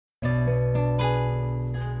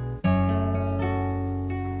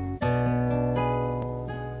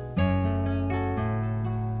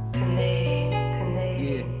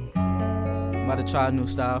gotta try a new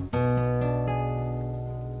style.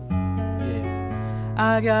 Yeah.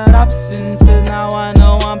 I got options, cause now I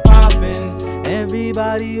know I'm poppin'.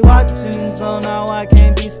 Everybody watching, so now I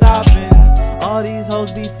can't be stopping. All these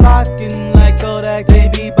hoes be flocking like Kodak, they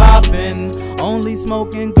be bopping. Only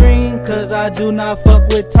smoking green, cause I do not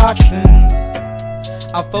fuck with toxins.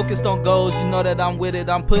 I'm focused on goals, you know that I'm with it.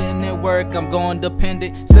 I'm putting in work, I'm going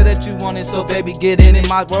dependent. Said that you want it, so baby get in it.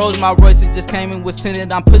 My Rolls, my Royce, it just came in was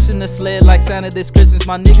tinted. I'm pushing the sled like Santa this Christmas.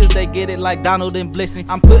 My niggas, they get it like Donald and Blitzen.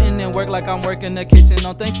 I'm putting in work like I'm working the kitchen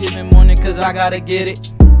on Thanksgiving morning, cause I gotta get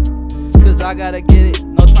it. Cause I gotta get it.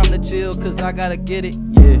 No time to chill, cause I gotta get it.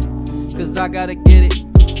 Yeah. Cause I gotta get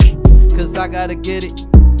it. Cause I gotta get it.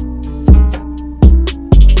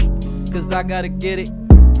 Cause I gotta get it.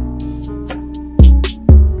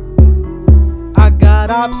 I got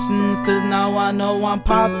options, cause now I know I'm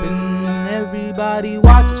poppin'. Everybody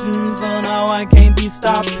watching, so now I can't be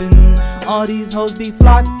stopping. All these hoes be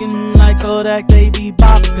flocking like Kodak, they be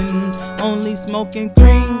bopping. Only smoking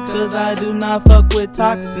green, cause I do not fuck with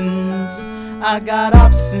toxins. I got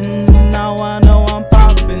options, now I know I'm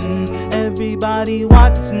poppin'. Everybody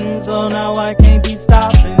watching, so now I can't be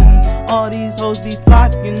stopping. All these hoes be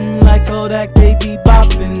flocking like Kodak, they be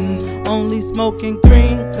bopping. Only smoking green,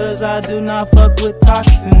 cause I do not fuck with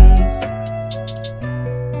toxins.